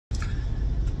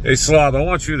Hey, Slob, I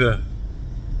want you to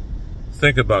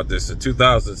think about this. In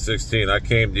 2016, I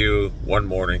came to you one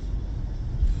morning,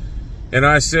 and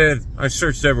I said, I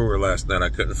searched everywhere last night. I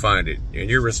couldn't find it.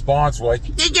 And your response was,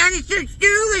 you gotta search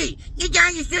Julie! You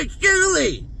gotta search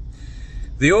Julie!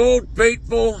 The old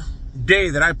fateful day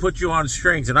that I put you on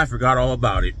strings, and I forgot all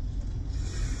about it.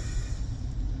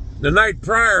 The night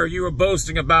prior, you were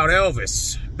boasting about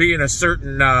Elvis being a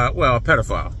certain, well, a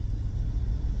pedophile.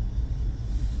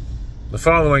 The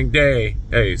following day,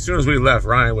 hey, as soon as we left,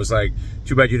 Ryan was like,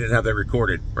 too bad you didn't have that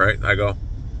recorded, right? I go,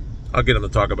 I'll get him to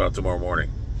talk about it tomorrow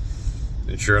morning.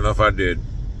 And sure enough, I did.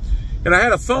 And I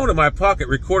had a phone in my pocket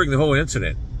recording the whole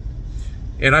incident.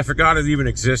 And I forgot it even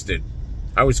existed.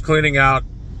 I was cleaning out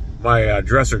my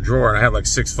dresser drawer, and I had like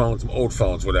 6 phones, old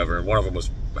phones, whatever. And one of them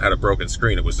had a broken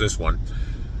screen. It was this one.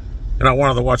 And I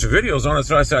wanted to watch the videos on it,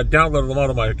 so I said I downloaded them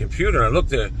onto my computer. And I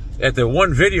looked at the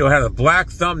one video, had a black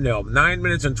thumbnail, 9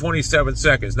 minutes and 27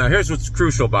 seconds. Now, here's what's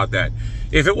crucial about that.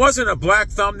 If it wasn't a black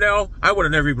thumbnail, I would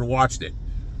have never even watched it.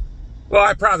 Well,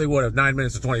 I probably would have, 9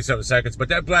 minutes and 27 seconds, but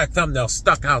that black thumbnail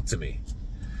stuck out to me.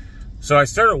 So I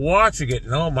started watching it,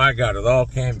 and oh my God, it all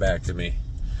came back to me.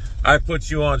 I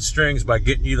put you on strings by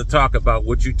getting you to talk about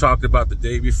what you talked about the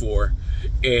day before,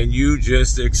 and you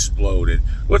just exploded.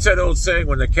 What's that old saying?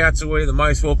 When the cat's away, the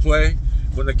mice will play?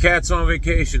 When the cat's on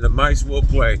vacation, the mice will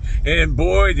play. And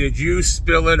boy, did you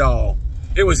spill it all.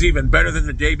 It was even better than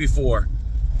the day before.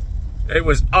 It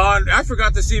was on. I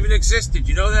forgot this even existed.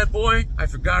 You know that, boy? I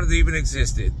forgot it even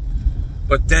existed.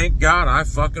 But thank God I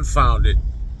fucking found it.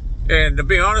 And to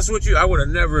be honest with you, I would have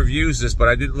never have used this, but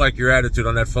I didn't like your attitude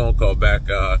on that phone call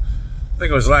back, I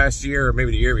think it was last year or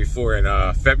maybe the year before in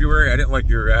February. I didn't like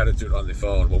your attitude on the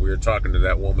phone when we were talking to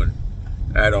that woman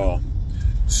at all.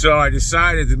 So I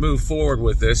decided to move forward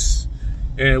with this.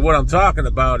 And what I'm talking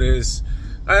about is,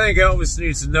 I think Elvis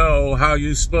needs to know how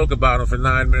you spoke about him for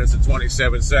 9 minutes and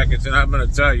 27 seconds. And I'm going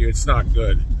to tell you, it's not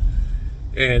good.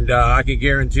 And I can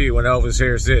guarantee you when Elvis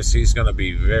hears this, he's going to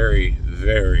be very,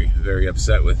 very, very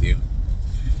upset with you.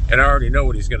 And I already know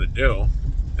what he's going to do.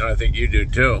 And I think you do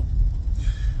too.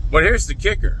 But here's the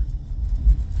kicker.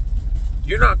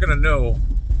 You're not going to know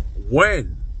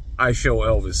when I show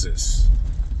Elvis this.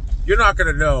 You're not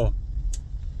going to know,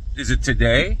 is it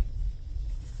today?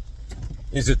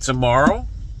 Is it tomorrow?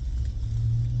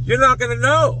 You're not going to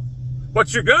know.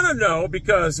 But you're going to know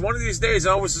because one of these days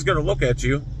Elvis is going to look at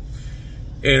you.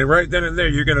 And right then and there,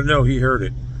 you're going to know he heard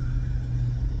it.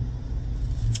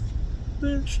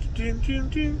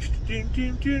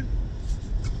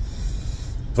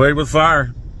 Played with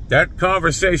fire. That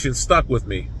conversation stuck with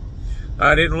me.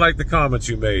 I didn't like the comments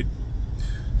you made.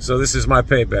 So this is my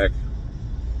payback.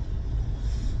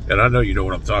 And I know you know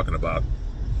what I'm talking about.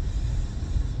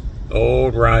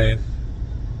 Old Ryan.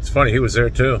 It's funny, he was there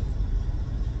too.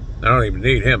 I don't even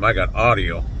need him. I got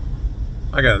audio.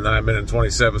 I got a 9 minute and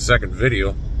 27 second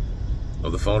video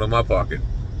of the phone in my pocket.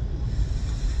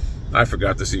 I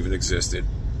forgot this even existed.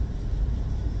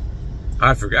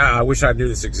 I forgot. I wish I knew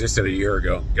this existed a year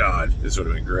ago. God, this would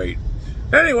have been great.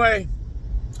 Anyway,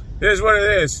 it is what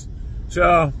it is.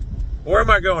 So, where am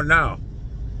I going now?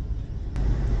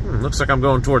 Looks like I'm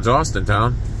going towards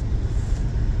Austintown.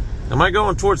 Am I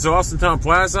going towards the Austintown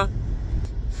Plaza?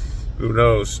 Who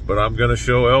knows? But I'm going to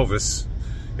show Elvis.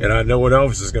 And I know what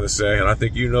Elvis is going to say, and I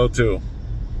think you know too.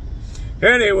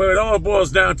 Anyway, it all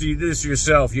boils down to you do this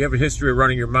yourself. You have a history of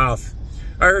running your mouth.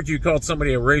 I heard you called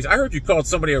somebody a racist. I heard you called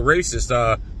somebody a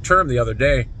racist term the other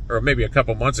day, or maybe a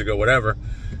couple months ago, whatever.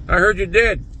 I heard you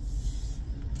did.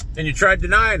 And you tried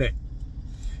denying it.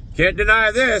 Can't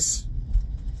deny this.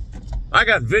 I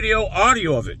got video,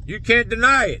 audio of it. You can't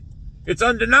deny it. It's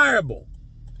undeniable.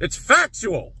 It's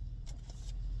factual.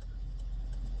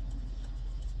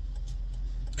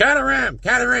 Cataram,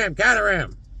 cataram,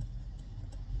 cataram.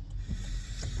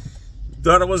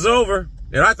 Thought it was over.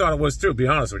 And I thought it was too, to be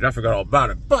honest with you. I forgot all about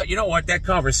it. But you know what? That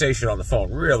conversation on the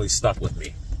phone really stuck with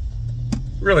me.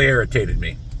 Really irritated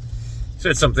me.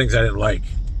 Said some things I didn't like.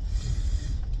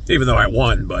 Even though I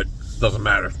won, but it doesn't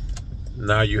matter.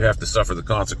 Now you have to suffer the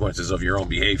consequences of your own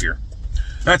behavior.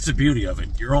 That's the beauty of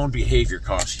it. Your own behavior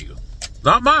cost you.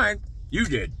 Not mine. You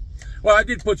did. Well, I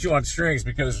did put you on strings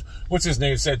because, what's his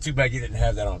name said, too bad you didn't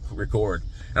have that on record.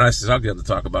 And I said, I'll get him to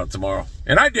talk about it tomorrow.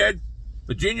 And I did.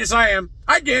 The genius I am.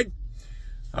 I did.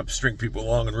 I string people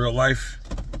along in real life.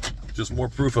 Just more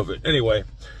proof of it. Anyway,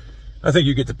 I think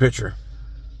you get the picture.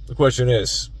 The question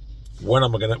is, when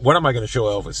am I gonna show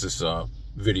Elvis this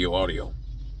video audio?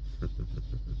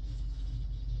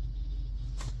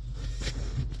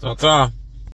 Ta-ta.